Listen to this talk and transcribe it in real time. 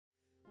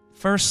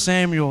1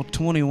 Samuel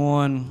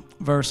 21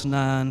 verse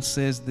 9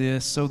 says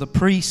this, "So the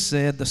priest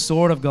said, the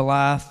sword of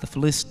Goliath the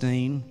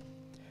Philistine,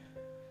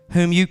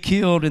 whom you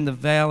killed in the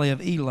valley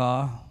of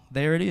Elah,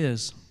 there it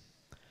is,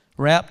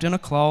 wrapped in a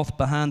cloth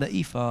behind the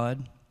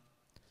ephod.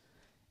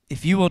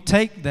 If you will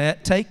take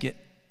that, take it,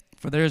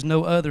 for there is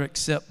no other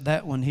except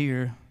that one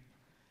here.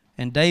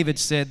 And David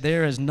said,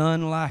 there is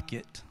none like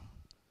it.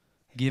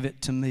 Give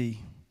it to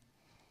me."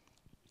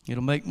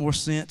 It'll make more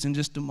sense in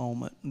just a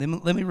moment.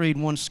 Let me read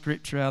one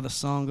scripture out of the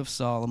Song of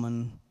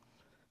Solomon,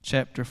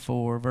 chapter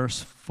 4,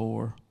 verse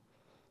 4.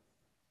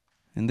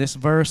 And this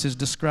verse is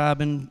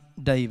describing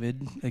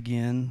David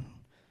again.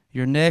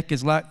 Your neck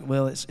is like,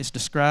 well, it's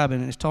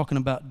describing, it's talking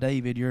about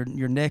David. Your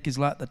neck is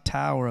like the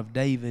Tower of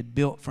David,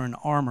 built for an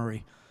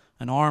armory.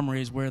 An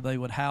armory is where they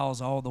would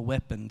house all the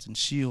weapons and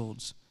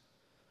shields,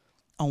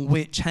 on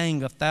which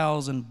hang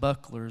 1,000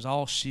 bucklers,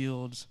 all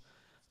shields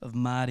of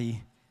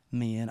mighty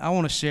men. I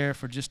want to share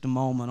for just a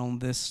moment on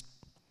this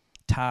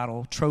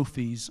title,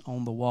 Trophies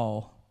on the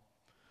Wall.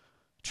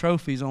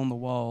 Trophies on the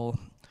wall.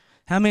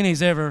 How many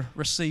has ever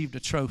received a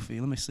trophy?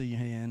 Let me see your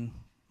hand.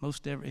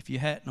 If you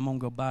hadn't, I'm going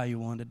to go buy you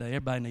one today.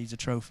 Everybody needs a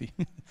trophy.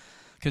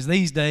 Because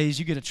these days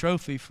you get a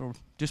trophy for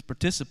just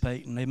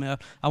participating.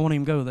 I won't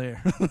even go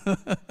there.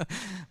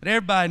 But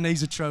everybody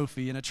needs a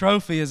trophy. And a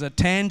trophy is a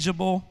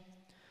tangible,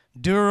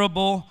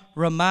 durable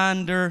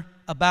reminder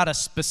about a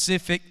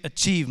specific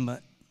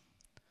achievement.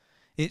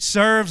 It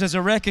serves as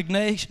a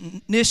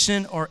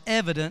recognition or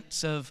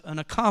evidence of an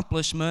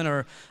accomplishment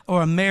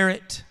or a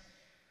merit.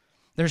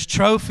 There's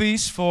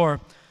trophies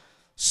for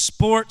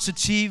sports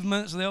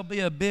achievements. There'll be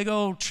a big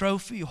old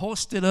trophy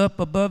hoisted up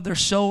above their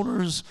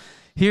shoulders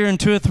here in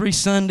 2 or 3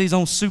 Sundays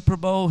on Super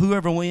Bowl,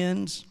 whoever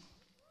wins.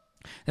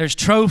 There's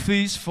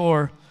trophies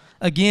for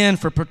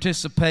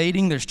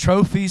participating. There's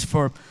trophies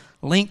for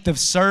length of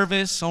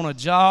service on a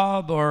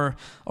job or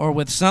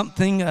with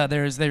something.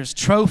 There's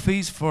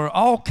trophies for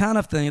all kind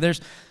of things. There's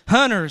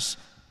hunters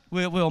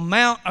will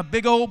mount a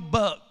big old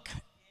buck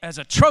as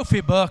a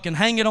trophy buck and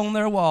hang it on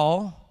their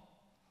wall.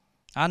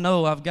 I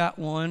know I've got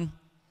one.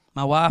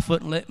 My wife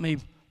wouldn't let me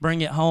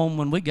bring it home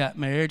when we got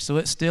married, so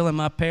it's still in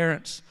my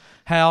parents'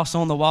 house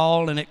on the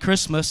wall. And at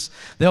Christmas,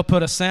 they'll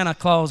put a Santa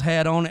Claus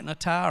hat on it and a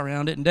tie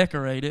around it and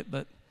decorate it.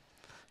 But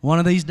one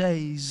of these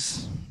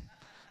days,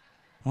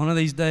 I'm going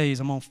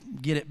to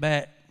get it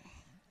back.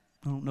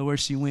 I don't know where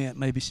she went.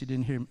 Maybe she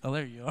didn't hear me. Oh,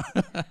 there you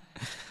are.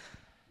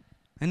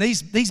 And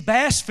these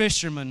bass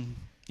fishermen,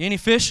 any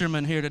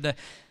fishermen here today,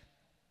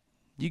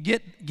 you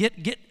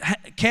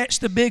catch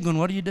the big one.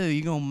 What do?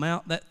 You're going to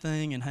mount that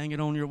thing and hang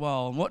it on your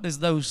wall. And what does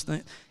those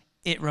things?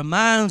 It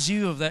reminds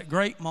you of that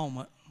great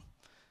moment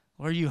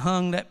where you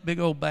hung that big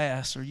old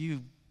bass or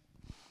you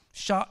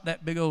shot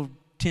that big old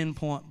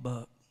 10-point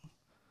buck.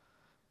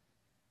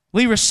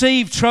 We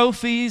receive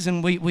trophies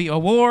and we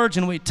awards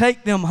and we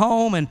take them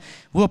home and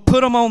we'll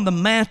put them on the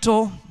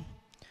mantle.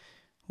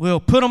 We'll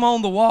put them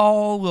on the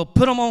wall. We'll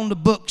put them on the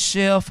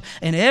bookshelf.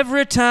 And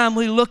every time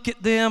we look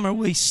at them or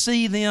we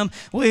see them,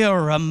 we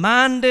are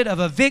reminded of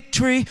a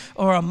victory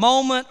or a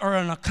moment or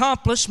an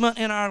accomplishment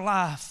in our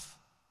life.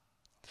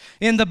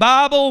 In the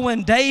Bible,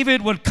 when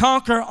David would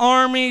conquer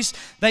armies,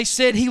 they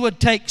said he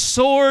would take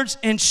swords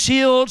and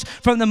shields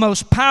from the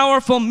most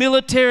powerful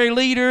military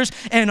leaders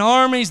and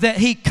armies that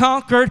he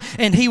conquered,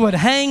 and he would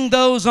hang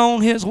those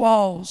on his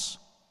walls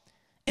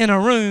in a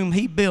room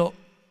he built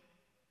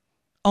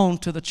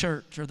onto the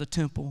church or the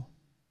temple.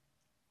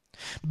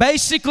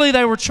 Basically,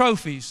 they were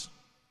trophies.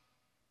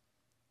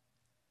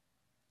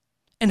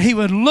 And he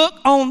would look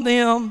on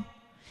them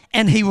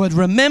and he would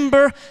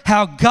remember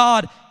how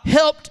God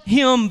helped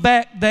him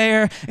back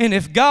there. And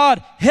if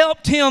God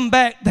helped him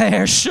back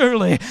there,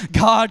 surely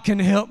God can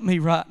help me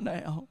right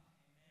now.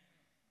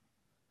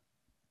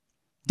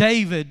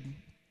 David,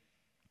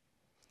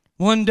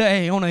 one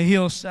day on a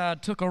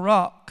hillside, took a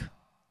rock.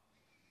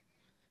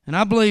 And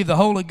I believe the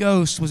Holy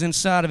Ghost was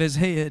inside of his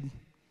head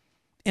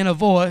in a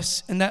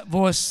voice. And that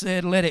voice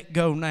said, let it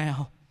go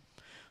now.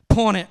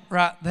 Point it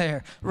right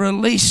there.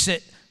 Release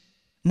it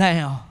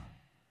now.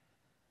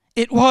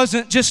 It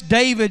wasn't just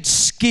David's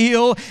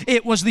skill,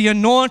 it was the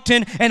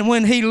anointing. And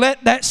when he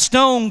let that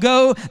stone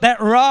go, that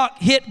rock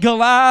hit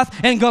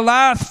Goliath, and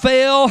Goliath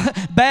fell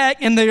back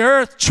and the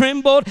earth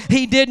trembled.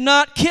 He did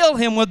not kill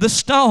him with the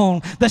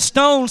stone. The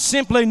stone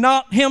simply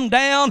knocked him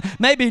down,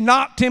 maybe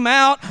knocked him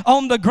out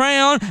on the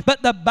ground.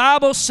 But the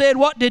Bible said,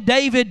 what did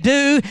David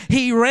do?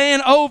 He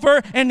ran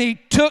over and he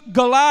took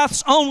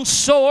Goliath's own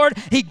sword.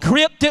 He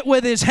gripped it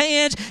with his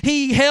hands.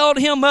 He held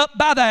him up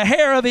by the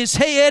hair of his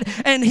head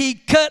and he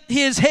cut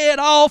his head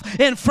off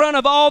in front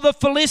of all the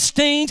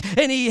Philistines,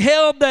 and he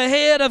held the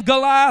head of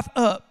Goliath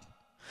up.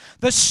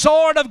 the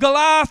sword of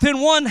Goliath in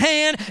one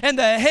hand and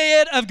the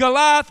head of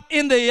Goliath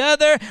in the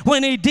other.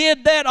 When he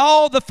did that,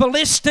 all the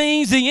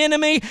Philistines, the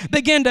enemy,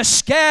 began to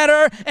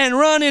scatter and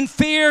run in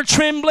fear,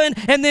 trembling,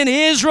 and then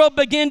Israel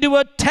began to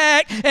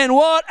attack. And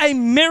what a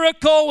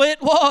miracle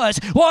it was.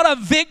 What a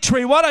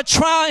victory. What a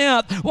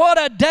triumph. What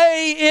a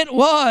day it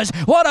was.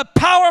 What a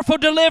powerful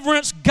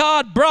deliverance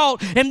God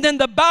brought. And then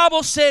the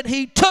Bible said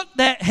he took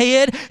that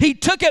head, he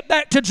took it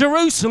back to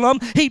Jerusalem,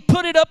 he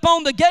put it up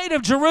on the gate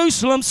of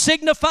Jerusalem,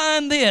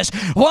 signifying this: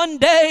 one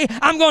day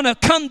I'm going to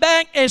come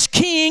back as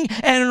king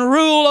and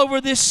rule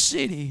over this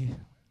city.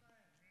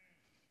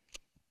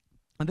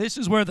 And this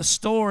is where the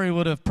story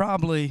would have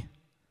probably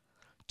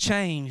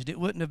changed. It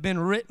wouldn't have been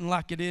written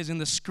like it is in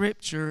the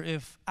scripture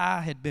if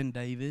I had been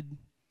David,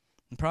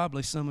 and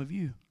probably some of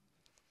you.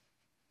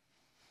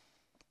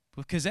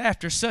 Because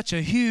after such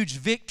a huge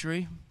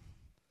victory,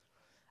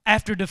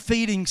 after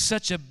defeating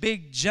such a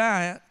big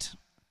giant,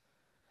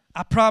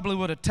 I probably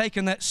would have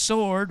taken that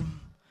sword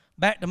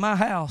back to my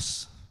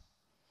house.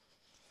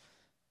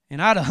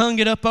 And I'd have hung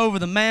it up over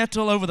the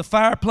mantle, over the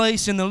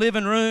fireplace in the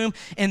living room,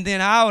 and then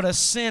I would have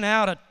sent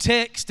out a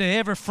text to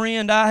every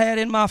friend I had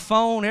in my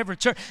phone, every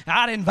church.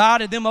 I'd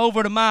invited them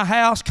over to my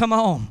house. Come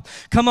on,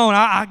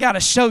 I got to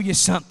show you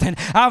something.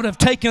 I would have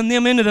taken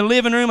them into the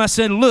living room. I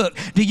said, look,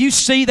 do you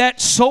see that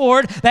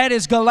sword? That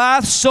is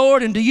Goliath's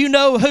sword, and do you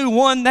know who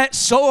won that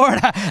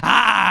sword?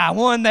 I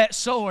won that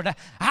sword.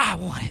 I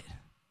won it.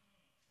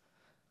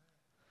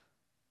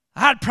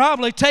 I'd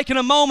probably taken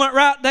a moment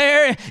right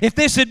there if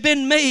this had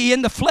been me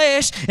in the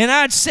flesh, and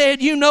I'd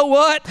said, you know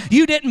what?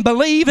 You didn't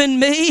believe in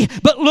me,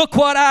 but look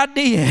what I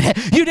did.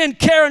 You didn't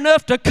care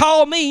enough to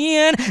call me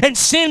in and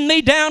send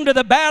me down to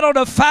the battle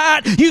to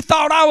fight. You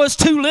thought I was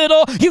too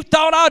little. You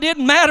thought I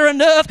didn't matter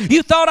enough.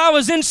 You thought I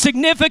was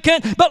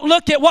insignificant, but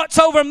look at what's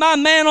over my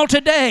mantle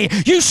today.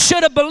 You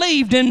should have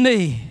believed in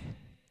me.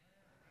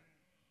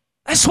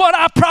 That's what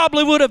I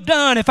probably would have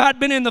done if I'd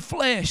been in the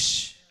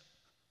flesh.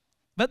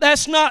 But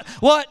that's not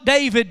what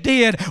David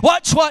did.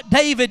 Watch what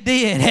David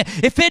did.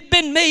 If it'd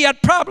been me,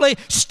 I'd probably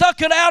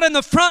stuck it out in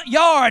the front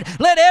yard,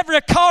 let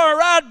every car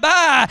ride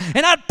by,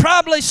 and I'd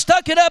probably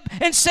stuck it up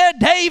and said,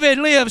 David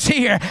lives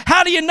here.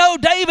 How do you know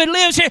David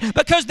lives here?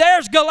 Because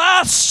there's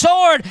Goliath's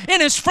sword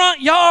in his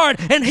front yard,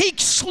 and he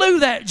slew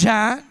that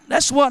giant.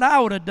 That's what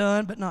I would have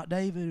done, but not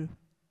David.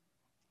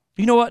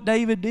 You know what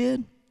David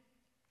did?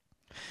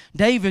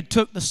 David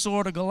took the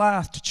sword of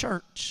Goliath to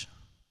church.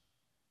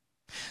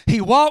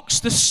 He walks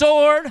the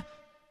sword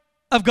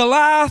of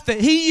Goliath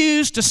that he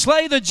used to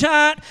slay the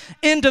giant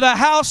into the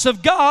house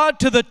of God,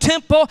 to the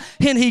temple,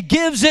 and he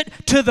gives it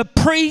to the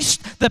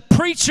priest, the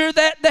preacher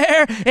that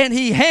there, and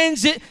he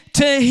hands it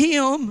to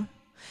him.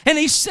 And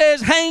he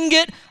says, hang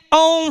it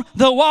on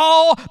the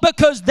wall,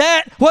 because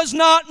that was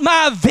not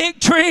my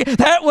victory.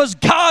 That was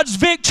God's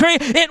victory.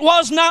 It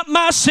was not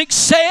my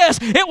success.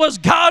 It was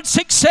God's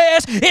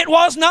success. It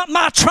was not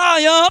my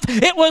triumph.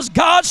 It was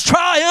God's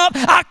triumph.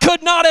 I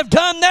could not have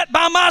done that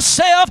by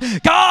myself.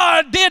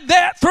 God did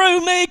that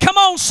through me. Come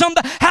on,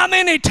 somebody. How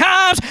many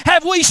times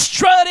have we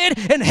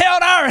strutted and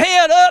held our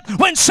head up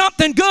when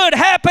something good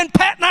happened,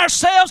 patting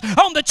ourselves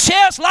on the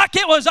chest like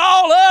it was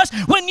all us,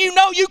 when you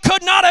know you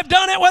could not have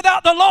done it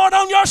without the Lord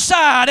on your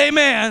side?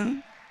 Amen.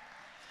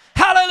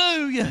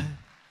 Hallelujah.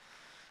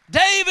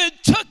 David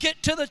took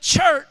it to the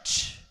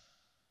church,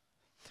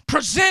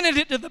 presented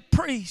it to the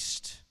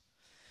priest.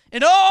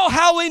 And oh,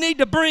 how we need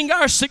to bring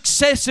our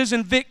successes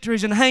and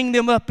victories and hang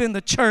them up in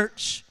the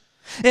church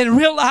and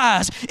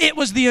realize it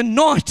was the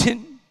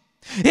anointing.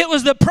 It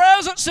was the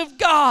presence of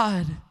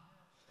God.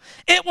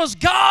 It was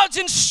God's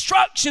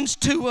instructions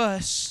to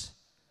us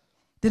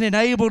that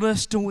enabled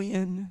us to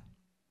win.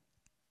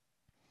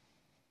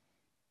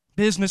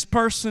 Business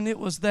person, it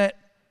was that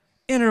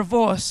inner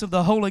voice of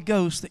the Holy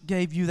Ghost that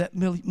gave you that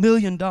 $1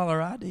 million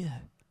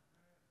idea.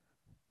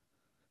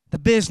 The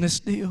business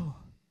deal.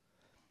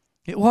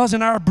 It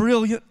wasn't our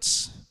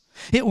brilliance.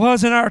 It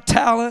wasn't our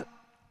talent.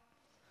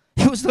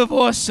 It was the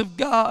voice of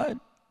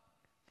God.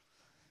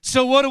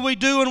 So what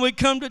do when we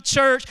come to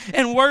church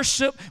and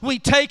worship? We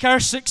take our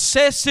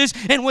successes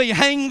and we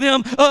hang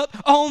them up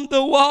on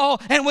the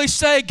wall and we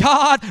say,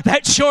 God,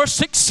 that's your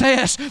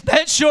success.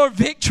 That's your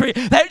victory.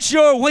 That's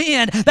your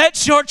win.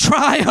 That's your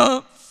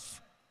triumph.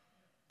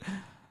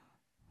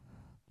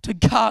 To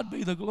God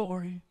be the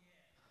glory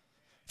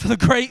for the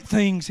great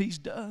things He's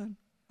done.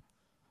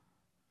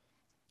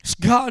 It's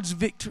God's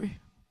victory.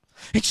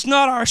 It's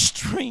not our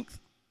strength.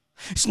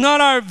 It's not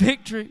our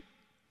victory.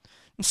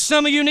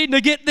 Some of you need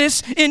to get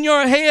this in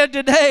your head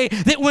today,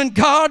 that when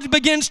God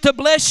begins to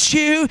bless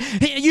you,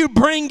 you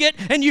bring it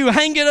and you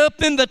hang it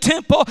up in the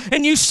temple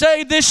and you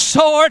say, this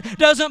sword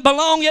doesn't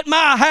belong at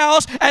my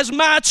house as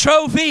my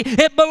trophy.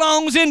 It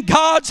belongs in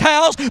God's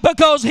house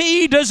because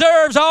He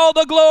deserves all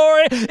the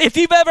glory. If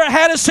you've ever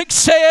had a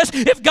success,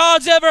 if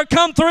God's ever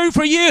come through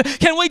for you,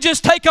 can we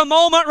just take a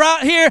moment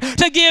right here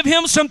to give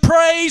Him some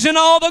praise and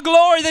all the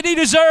glory that He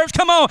deserves?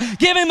 Come on,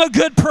 give Him a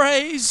good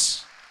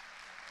praise.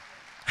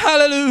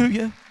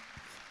 Hallelujah.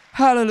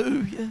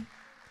 Hallelujah.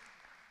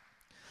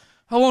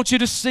 I want you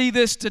to see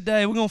this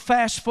today. We're going to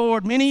fast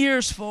forward many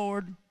years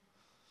forward.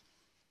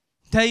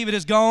 David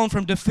has gone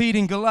from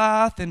defeating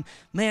Goliath, and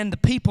man, the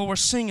people were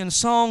singing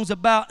songs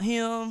about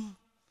him.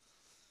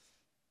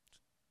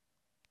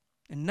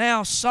 And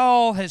now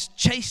Saul has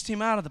chased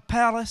him out of the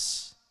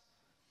palace.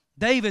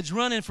 David's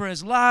running for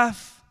his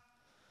life.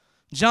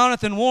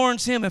 Jonathan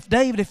warns him,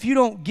 if you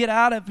don't get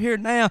out of here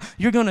now,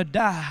 you're going to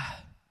die.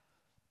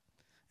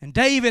 And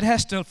David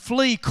has to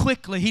flee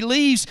quickly. He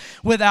leaves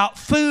without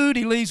food.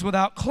 He leaves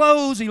without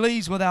clothes. He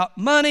leaves without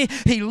money.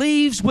 He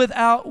leaves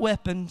without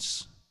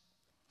weapons.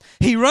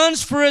 He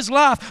runs for his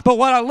life. But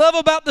what I love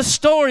about the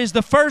story is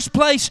the first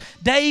place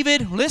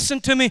David,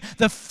 listen to me,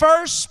 the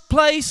first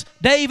place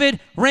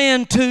David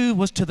ran to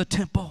was to the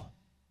temple.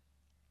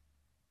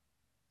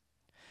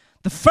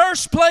 The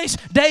first place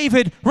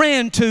David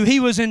ran to, he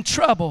was in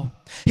trouble.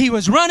 He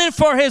was running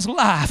for his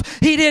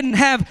life. He didn't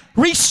have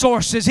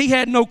resources. He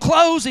had no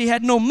clothes. He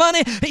had no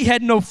money. He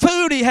had no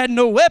food. He had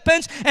no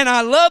weapons. And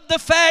I love the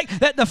fact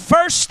that the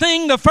first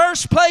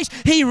place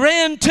he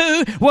ran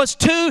to was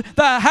to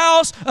the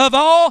house of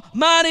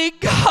Almighty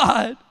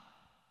God.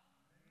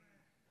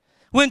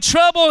 When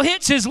trouble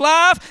hits his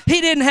life,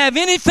 he didn't have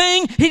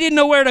anything. He didn't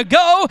know where to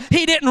go.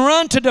 He didn't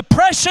run to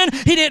depression.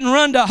 He didn't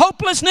run to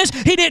hopelessness.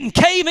 He didn't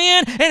cave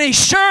in. And he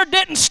sure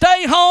didn't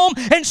stay home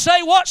and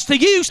say, what's the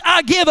use?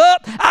 I give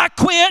up. I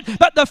quit.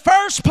 But the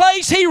first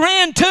place he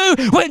ran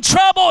to when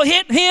trouble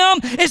hit him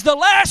is the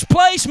last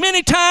place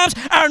many times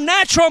our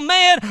natural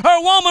man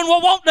or woman will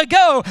want to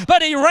go.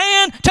 But he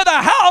ran to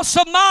the house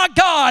of my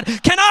God.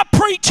 Can I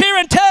preach here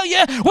and tell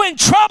you, when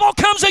trouble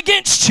comes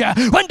against you,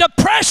 when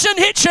depression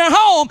hits your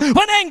home,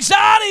 when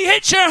anxiety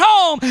hits your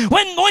home,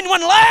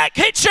 when lack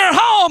hits your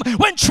home,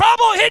 when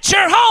trouble hits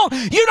your home,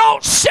 you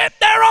don't sit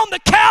there on the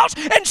couch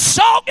and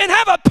sulk and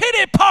have a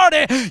pity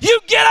party. You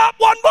get up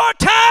one more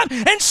time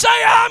and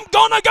say, I'm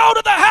going to go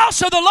to the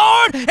house of the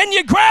Lord, and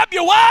you grab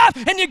your wife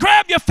and you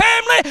grab your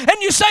family and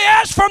you say,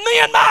 as for me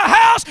and my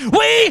house,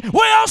 we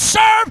will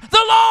serve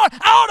the Lord.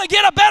 I ought to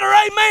get a better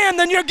amen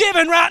than you're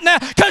giving right now,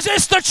 because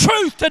it's the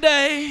truth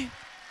today.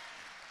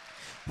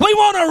 We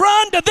want to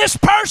run to this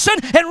person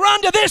and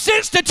run to this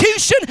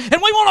institution,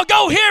 and we want to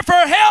go here for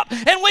help,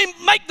 and we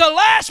make the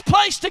last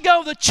place to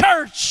go the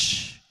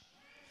church.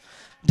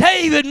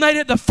 David made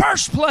it the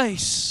first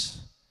place.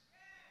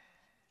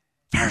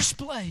 First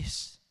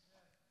place.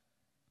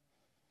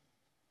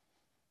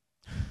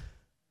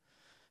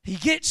 He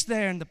gets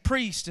there, and the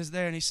priest is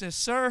there, and he says,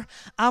 sir,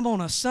 I'm on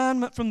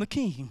assignment from the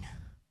king.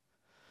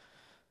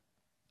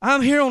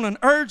 I'm here on an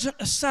urgent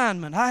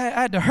assignment. I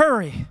had to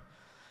hurry.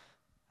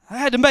 I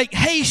had to make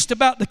haste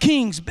about the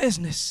king's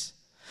business.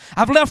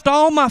 I've left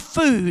all my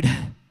food.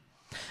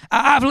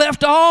 I've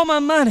left all my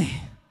money.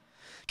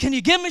 Can you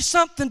give me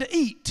something to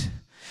eat?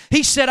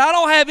 He said, I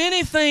don't have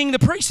anything. The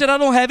priest said, I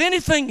don't have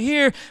anything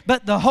here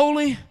but the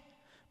holy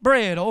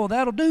bread. Oh,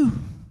 that'll do.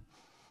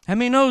 How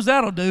many knows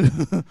that'll do?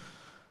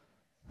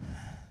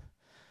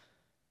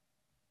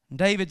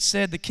 David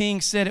said, the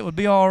king said it would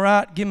be all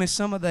right. Give me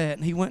some of that.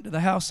 And he went to the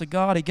house of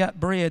God. He got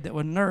bread that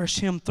would nourish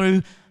him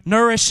through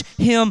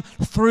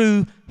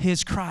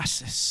his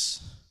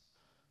crisis.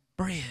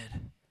 Bread.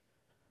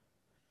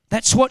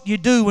 That's what you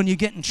do when you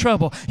get in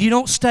trouble. You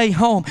don't stay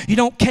home. You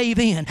don't cave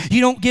in. You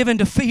don't give in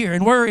to fear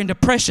and worry and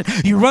depression.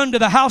 You run to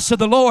the house of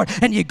the Lord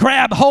and you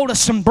grab hold of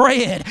some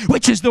bread,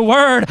 which is the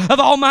word of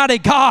Almighty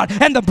God.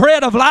 And the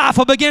bread of life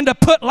will begin to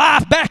put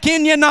life back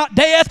in you, not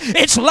death.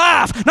 It's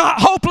life, not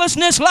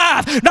hopelessness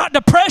life, not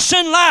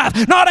depression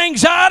life, not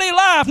anxiety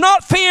life,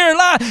 not fear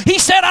life. He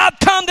said, I've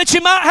come that you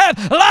might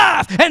have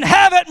life and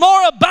have it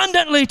more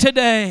abundantly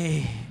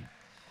today.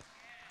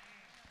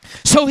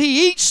 So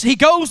he eats, he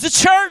goes to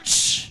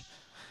church.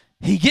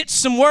 He gets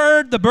some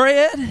word, the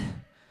bread.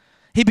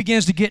 He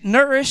begins to get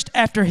nourished.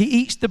 After he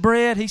eats the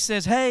bread, he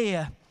says,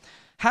 hey,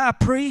 high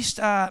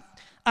priest, I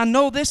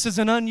know this is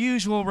an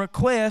unusual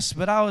request,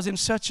 but I was in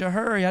such a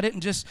hurry. I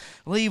didn't just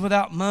leave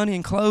without money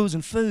and clothes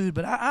and food,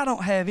 but I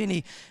don't have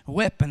any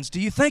weapons. Do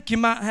you think you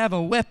might have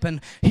a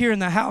weapon here in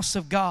the house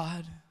of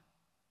God?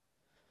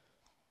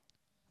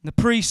 The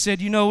priest said,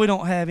 we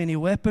don't have any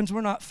weapons.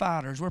 We're not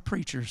fighters. We're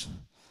preachers.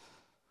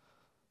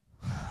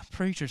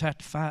 Preachers have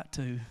to fight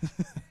too.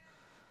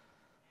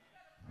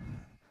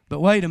 But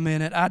wait a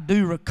minute, I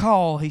do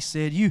recall, he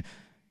said,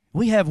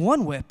 we have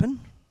one weapon.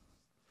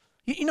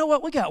 You know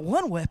what? We got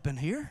one weapon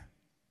here.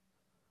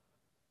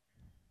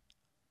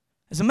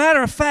 As a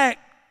matter of fact,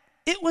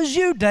 it was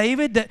you,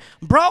 David, that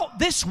brought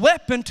this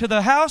weapon to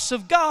the house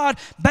of God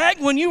back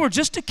when you were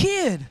just a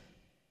kid.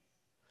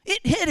 It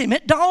hit him.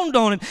 It dawned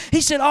on him.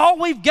 He said, all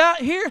we've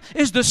got here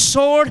is the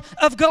sword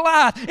of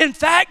Goliath. In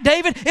fact,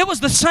 David, it was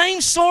the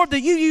same sword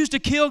that you used to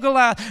kill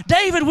Goliath.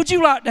 David, would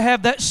you like to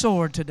have that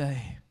sword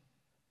today?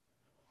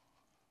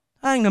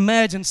 I can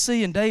imagine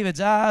seeing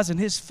David's eyes and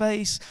his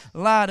face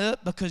light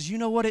up, because you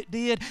know what it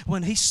did?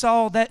 When he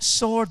saw that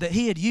sword that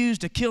he had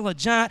used to kill a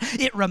giant,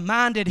 it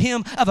reminded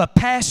him of a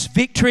past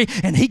victory,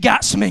 and he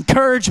got some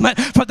encouragement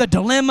for the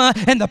dilemma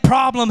and the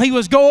problem he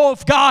was going,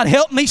 if God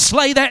helped me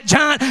slay that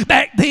giant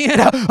back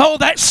then, oh,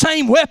 that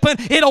same weapon,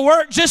 it'll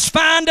work just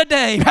fine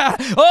today.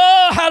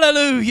 Oh,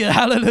 hallelujah,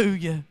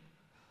 hallelujah.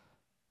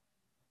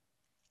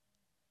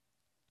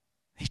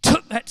 He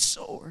took that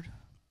sword.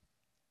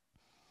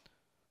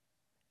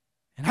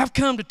 And I've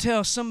come to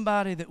tell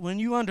somebody that when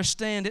you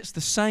understand it's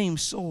the same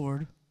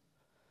sword,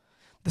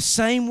 the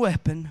same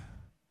weapon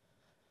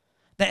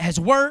that has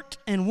worked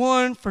and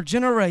won for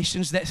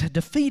generations, that has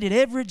defeated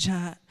every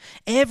giant,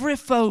 every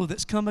foe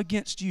that's come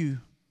against you,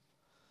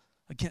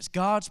 against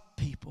God's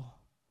people.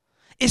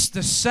 It's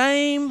the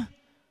same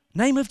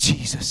name of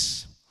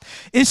Jesus.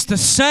 It's the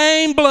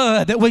same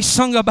blood that we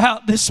sung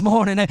about this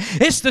morning.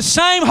 It's the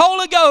same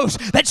Holy Ghost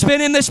that's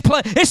been in this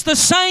place. It's the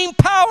same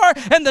power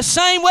and the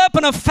same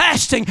weapon of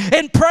fasting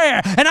and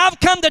prayer. And I've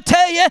come to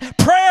tell you,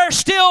 prayer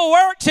still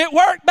works. It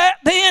worked back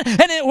then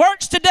and it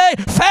works today.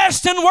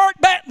 Fasting worked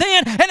back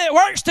then and it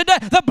works today.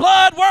 The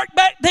blood worked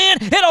back then.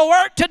 It'll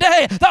work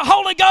today. The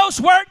Holy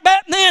Ghost worked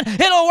back then.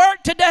 It'll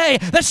work today.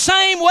 The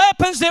same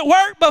weapons that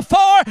worked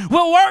before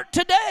will work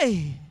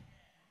today.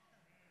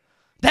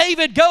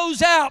 David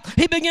goes out.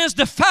 He begins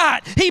to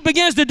fight. He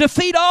begins to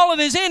defeat all of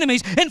his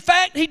enemies. In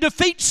fact, he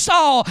defeats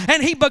Saul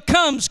and he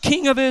becomes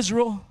king of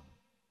Israel.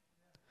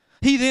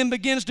 He then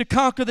begins to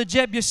conquer the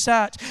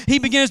Jebusites. He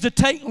begins to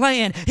take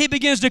land. He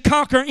begins to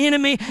conquer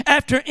enemy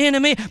after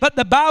enemy. But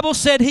the Bible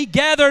said he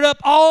gathered up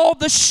all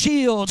the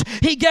shields.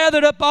 He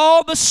gathered up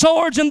all the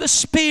swords and the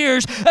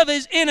spears of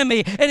his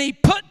enemy. And he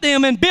put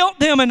them and built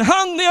them and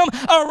hung them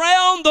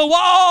around the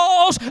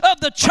walls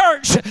of the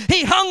church.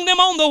 He hung them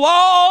on the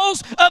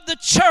walls of the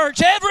church.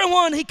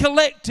 Everyone he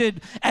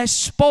collected as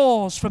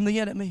spoils from the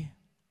enemy.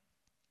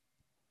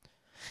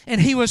 And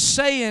he was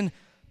saying,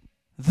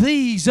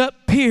 these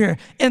up here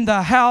in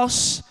the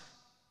house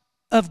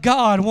of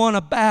God won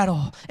a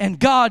battle. And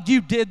God, you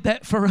did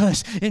that for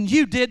us. And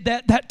you did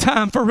that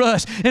time for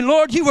us. And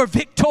Lord, you were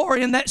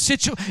victorious in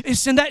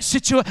that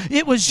situation.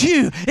 It was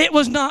you. It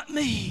was not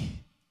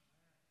me.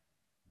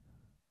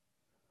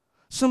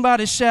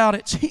 Somebody shout,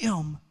 it's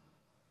him.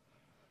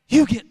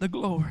 You get the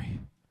glory.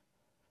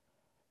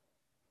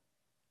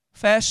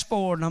 Fast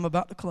forward, and I'm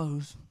about to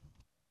close.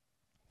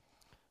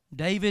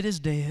 David is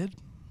dead.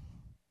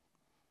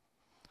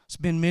 It's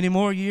been many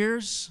more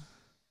years.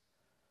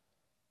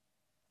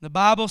 The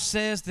Bible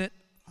says that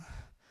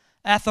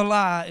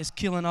Athaliah is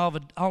killing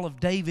all of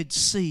David's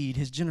seed,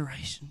 his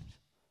generations.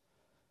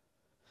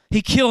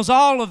 He kills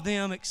all of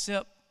them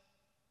except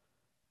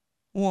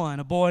one,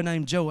 a boy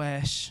named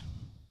Joash.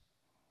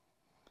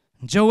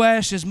 And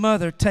Joash's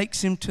mother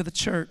takes him to the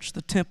church,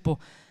 the temple,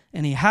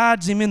 and he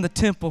hides him in the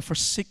temple for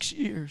 6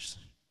 years.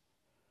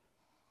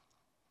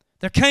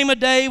 There came a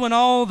day when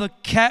all the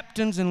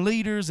captains and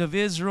leaders of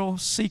Israel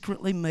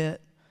secretly met,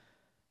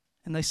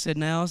 and they said,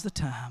 now is the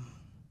time.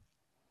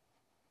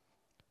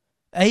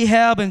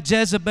 Ahab and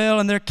Jezebel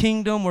and their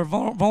kingdom were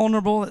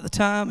vulnerable at the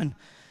time, and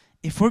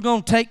if we're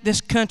going to take this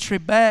country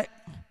back,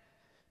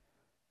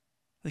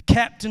 the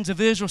captains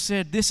of Israel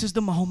said, this is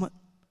the moment.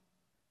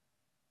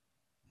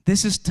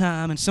 This is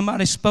time. And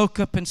somebody spoke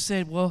up and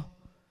said, well,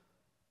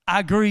 I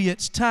agree,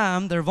 it's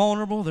time. They're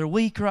vulnerable. They're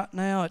weak right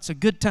now. It's a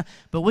good time.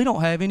 But we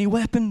don't have any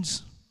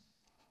weapons.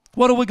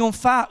 What are we going to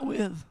fight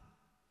with?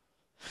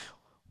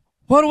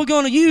 What are we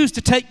going to use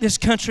to take this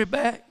country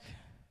back?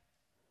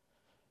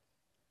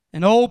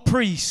 An old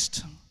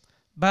priest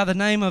by the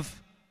name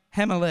of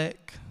Hamelech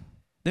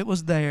that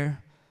was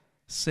there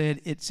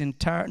said, it's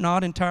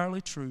not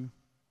entirely true.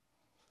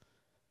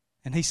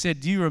 And he said,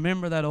 do you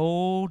remember that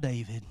old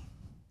David?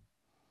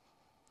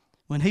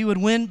 When he would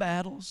win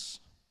battles,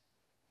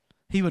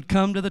 he would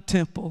come to the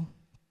temple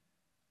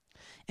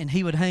and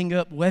he would hang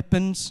up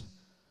weapons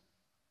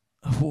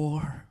of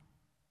war.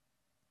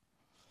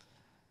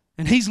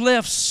 And he's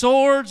left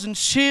swords and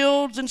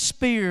shields and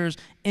spears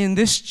in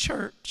this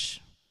church,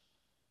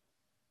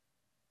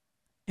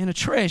 in a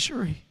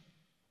treasury.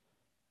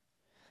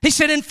 He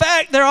said, in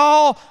fact, they're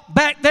all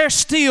back there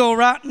still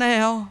right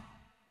now.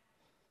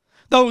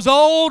 Those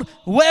old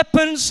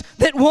weapons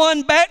that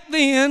won back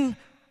then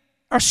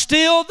are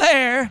still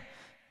there.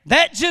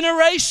 That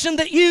generation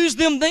that used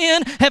them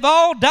then have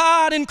all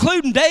died,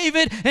 including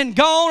David, and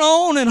gone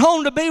on and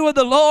home to be with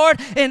the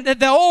Lord. And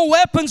the old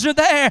weapons are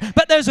there,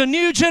 but there's a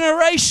new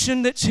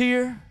generation that's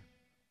here.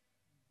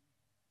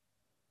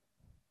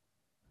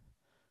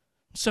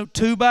 So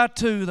 2 by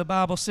 2, the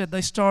Bible said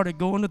they started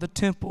going to the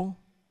temple.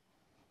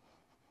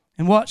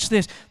 And watch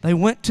this. They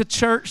went to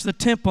church, the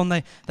temple,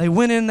 and they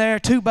went in there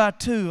 2 by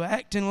 2,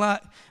 acting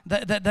like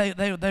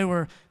they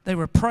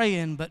were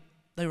praying, but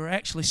they were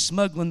actually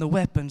smuggling the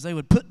weapons. They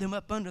would put them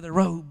up under their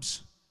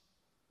robes.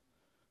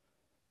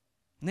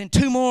 And then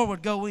 2 more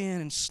would go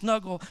in and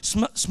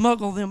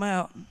smuggle them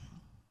out.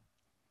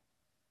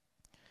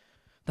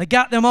 They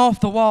got them off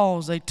the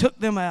walls. They took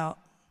them out.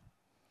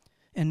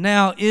 And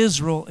now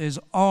Israel is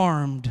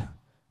armed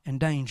and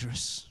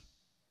dangerous.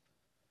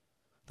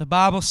 The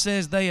Bible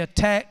says they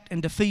attacked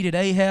and defeated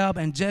Ahab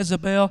and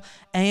Jezebel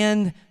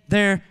and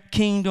their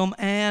kingdom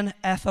and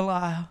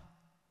Athaliah.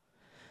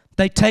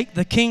 They take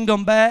the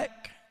kingdom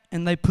back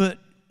and they put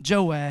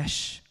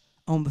Joash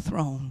on the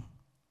throne.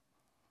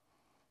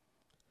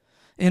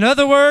 In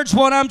other words,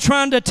 what I'm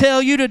trying to tell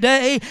you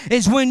today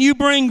is when you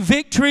bring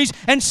victories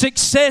and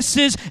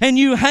successes and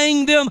you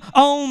hang them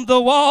on the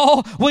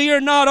wall, we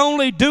are not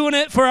only doing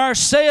it for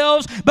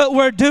ourselves, but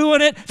we're doing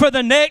it for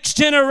the next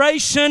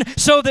generation,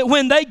 so that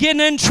when they get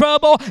in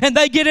trouble and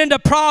they get into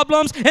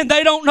problems and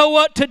they don't know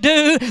what to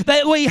do,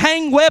 that we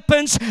hang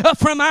weapons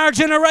from our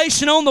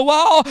generation on the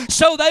wall,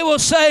 so they will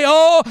say,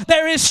 oh,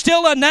 there is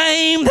still a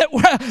name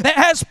that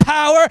has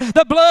power.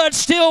 The blood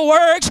still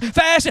works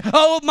fast.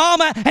 Oh,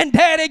 Mama and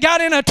Daddy got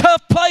in a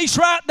tough place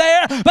right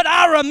there, but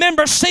I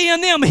remember seeing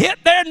them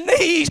hit their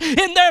knees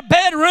in their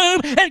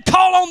bedroom and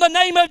call on the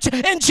name of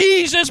and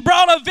Jesus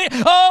brought a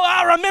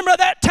I remember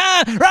that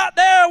time right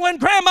there when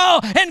Grandma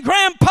and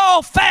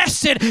Grandpa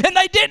fasted and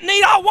they didn't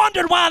eat. I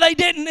wondered why they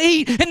didn't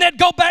eat, and they'd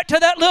go back to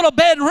that little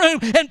bedroom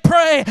and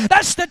pray.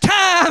 That's the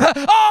time,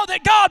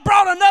 that God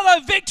brought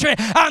another victory.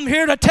 I'm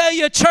here to tell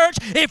you, church,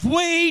 if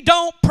we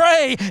don't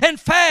pray and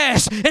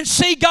fast and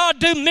see God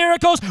do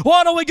miracles,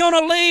 what are we going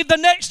to leave the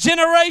next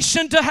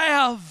generation to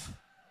have?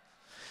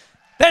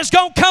 There's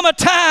going to come a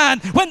time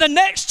when the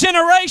next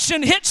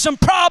generation hits some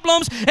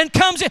problems and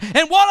comes in,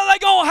 and what are they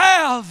going to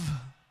have?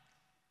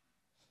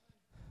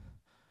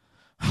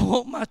 I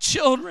want my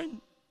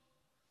children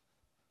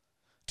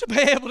to be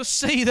able to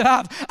see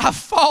that I've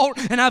fought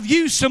and I've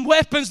used some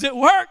weapons that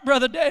work,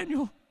 Brother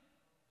Daniel.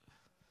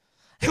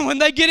 And when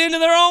they get into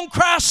their own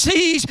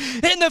crises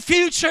in the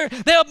future,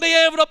 they'll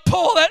be able to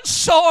pull that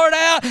sword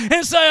out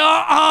and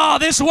say,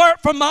 this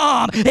worked for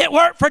Mom. It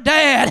worked for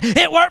Dad.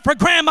 It worked for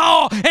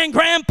Grandma and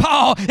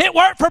Grandpa. It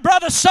worked for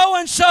Brother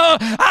so-and-so.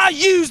 I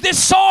used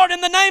this sword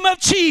in the name of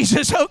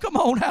Jesus. Oh, come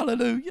on,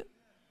 hallelujah.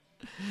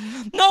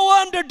 No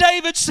wonder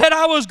David said,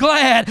 I was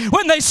glad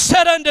when they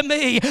said unto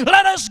me,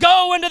 let us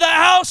go into the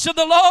house of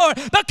the Lord,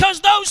 because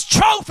those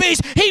trophies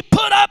he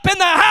put up in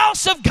the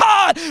house of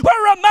God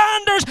were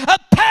reminders of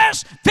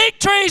past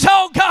victories,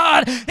 oh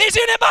God. Is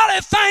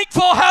anybody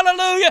thankful,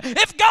 hallelujah?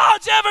 If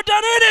God's ever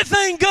done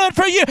anything good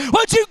for you,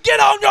 would you get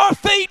on your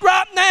feet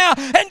right now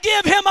and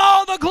give him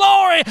all the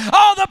glory,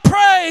 all the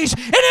praise?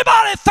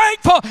 Anybody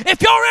thankful?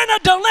 If you're in a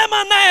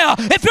dilemma now,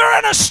 if you're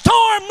in a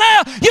storm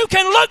now, you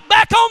can look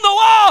back on the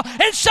wall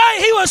and say,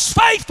 he was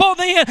faithful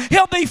then,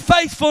 he'll be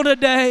faithful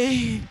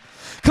today.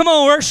 Come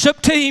on,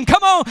 worship team.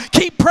 Come on,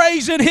 keep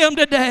praising him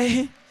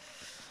today.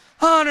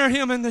 Honor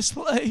him in this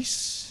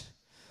place.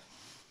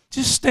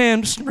 Just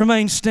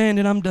remain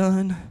standing. I'm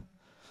done.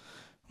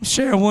 I'll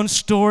share one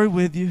story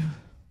with you.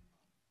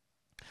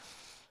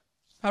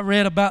 I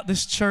read about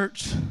this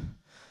church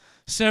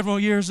several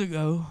years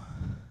ago.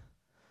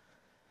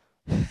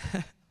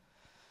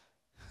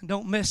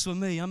 Don't mess with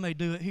me. I may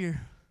do it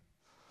here.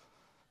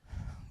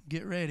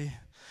 Get ready.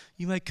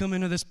 You may come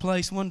into this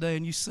place one day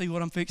and you see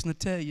what I'm fixing to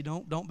tell you.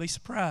 Don't be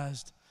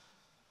surprised.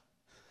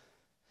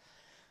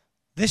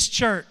 This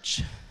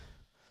church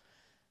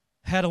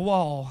had a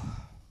wall.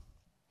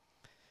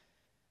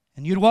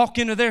 And you'd walk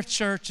into their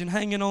church and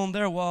hanging on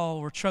their wall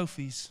were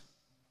trophies.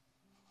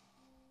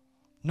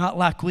 Not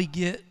like we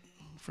get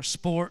for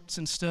sports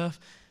and stuff,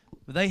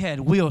 but they had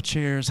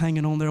wheelchairs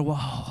hanging on their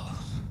wall.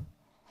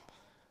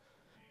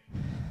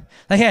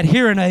 They had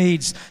hearing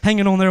aids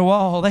hanging on their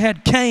wall. They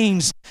had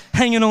canes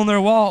hanging on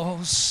their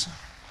walls.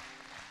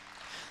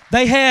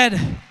 They had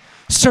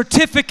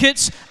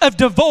certificates of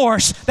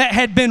divorce that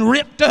had been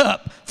ripped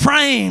up,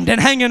 framed,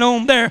 and hanging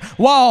on their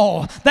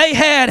wall. They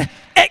had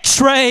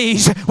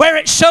x-rays where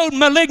it showed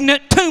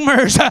malignant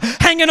tumors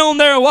hanging on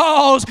their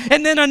walls,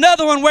 and then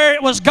another one where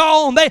it was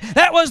gone.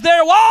 That was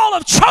their wall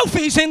of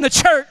trophies in the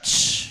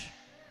church.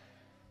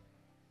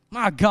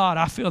 My God,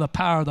 I feel the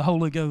power of the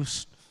Holy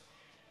Ghost.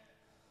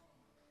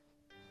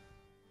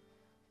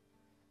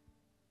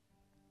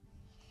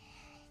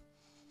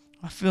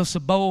 I feel so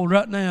bold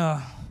right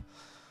now.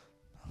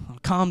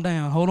 Calm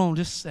down. Hold on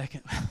just a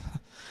second.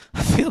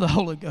 I feel the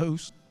Holy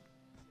Ghost.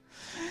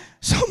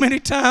 So many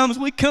times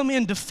we come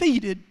in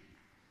defeated.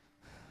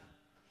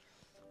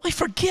 We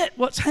forget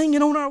what's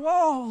hanging on our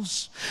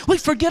walls. We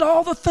forget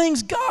all the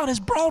things God has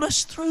brought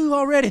us through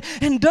already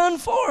and done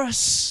for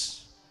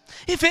us.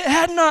 If it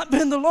had not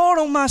been the Lord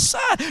on my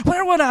side,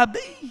 where would I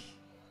be?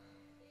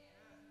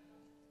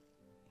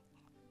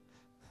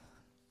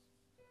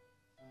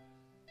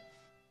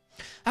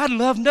 I'd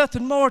love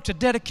nothing more to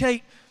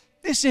dedicate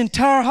this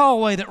entire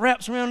hallway that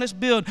wraps around this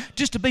building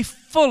just to be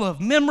full of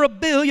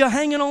memorabilia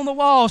hanging on the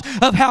walls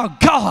of how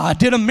God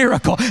did a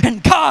miracle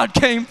and God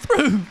came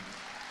through.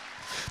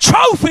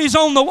 Trophies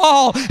on the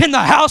wall in the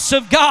house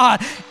of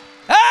God.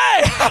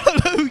 Hey,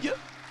 hallelujah.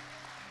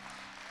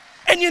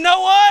 And you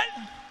know what?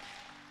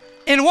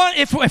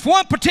 If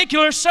one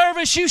particular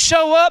service you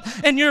show up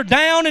and you're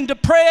down and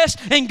depressed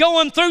and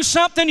going through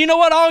something, you know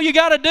what all you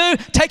got to do?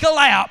 Take a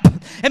lap.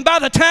 And by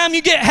the time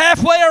you get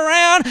halfway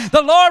around,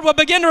 the Lord will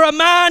begin to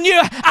remind you,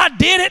 I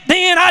did it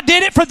then, I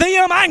did it for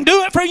them, I can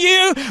do it for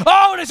you.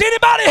 Oh, does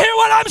anybody hear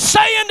what I'm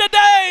saying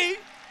today?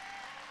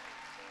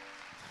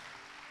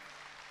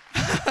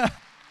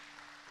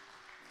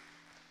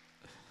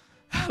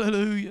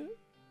 Hallelujah.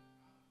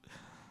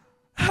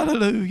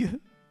 Hallelujah.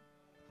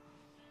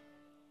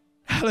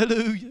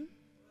 Hallelujah.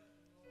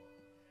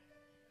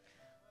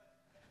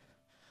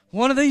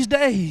 One of these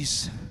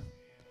days,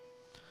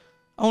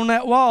 on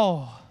that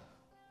wall,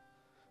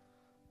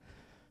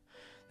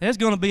 there's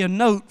going to be a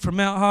note from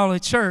Mount Holly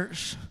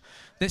Church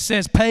that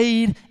says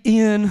paid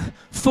in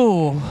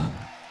full.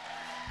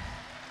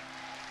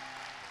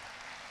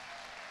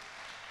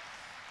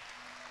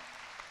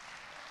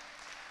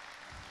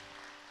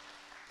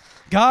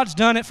 God's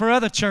done it for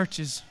other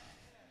churches.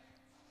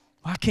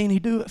 Why can't He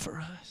do it for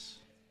us?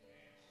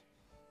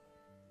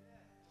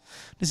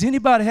 Does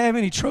anybody have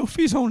any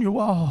trophies on your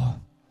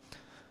wall?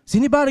 Has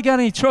anybody got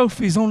any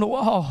trophies on the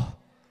wall?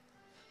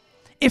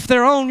 If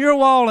they're on your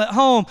wall at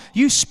home,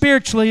 you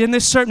spiritually in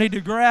this certainty to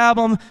grab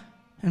them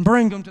and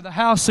bring them to the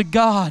house of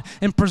God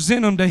and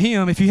present them to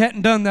Him if you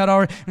hadn't done that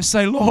already, and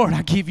say, Lord,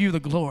 I give you the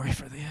glory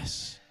for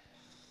this.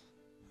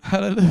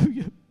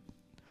 Hallelujah.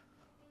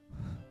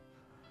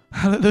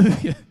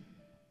 Hallelujah.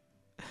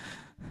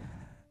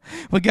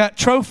 We got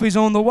trophies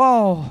on the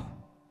wall.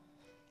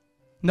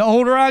 And the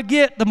older I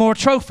get, the more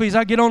trophies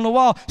I get on the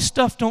wall.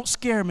 Stuff don't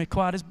scare me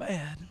quite as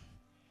bad.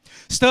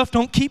 Stuff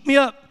don't keep me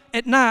up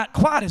at night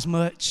quite as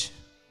much.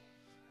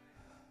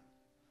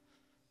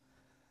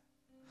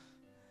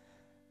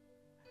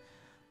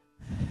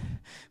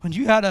 When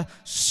you had a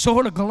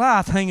sword of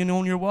Goliath hanging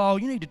on your wall,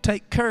 you need to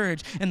take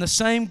courage. And the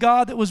same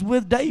God that was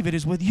with David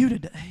is with you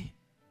today.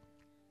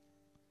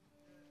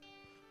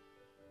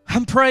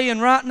 I'm praying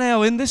right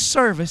now in this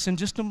service in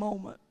just a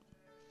moment.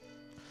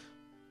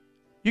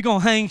 You're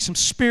going to hang some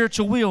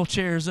spiritual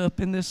wheelchairs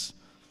up on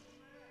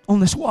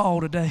this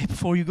wall today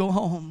before you go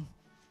home.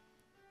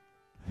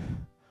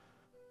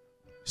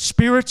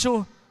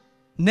 Spiritual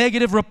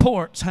negative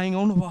reports hang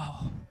on the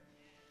wall.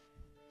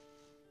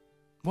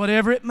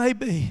 Whatever it may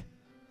be,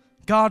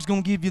 God's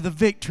going to give you the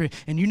victory,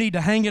 and you need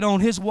to hang it on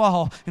His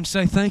wall and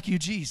say, thank you,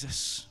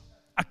 Jesus.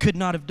 I could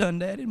not have done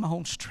that in my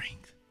own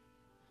strength.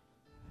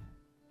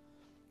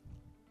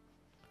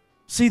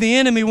 See, the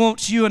enemy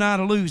wants you and I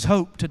to lose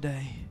hope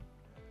today.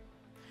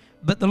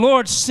 But the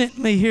Lord sent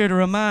me here to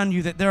remind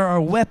you that there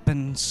are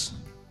weapons.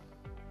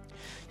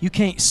 You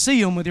can't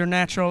see them with your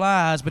natural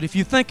eyes, but if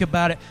you think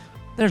about it,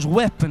 there's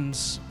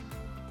weapons,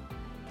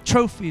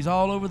 trophies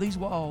all over these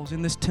walls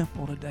in this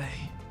temple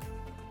today.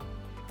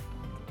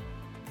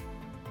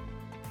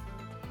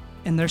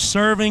 And they're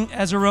serving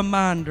as a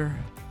reminder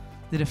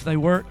that if they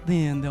work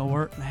then, they'll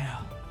work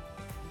now.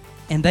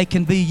 And they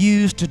can be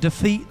used to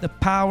defeat the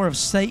power of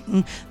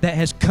Satan that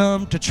has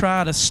come to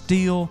try to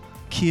steal,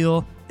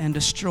 kill, and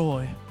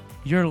destroy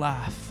your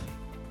life,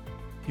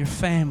 your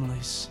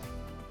families,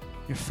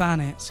 your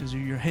finances, or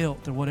your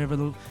health, or whatever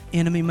the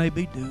enemy may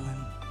be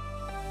doing.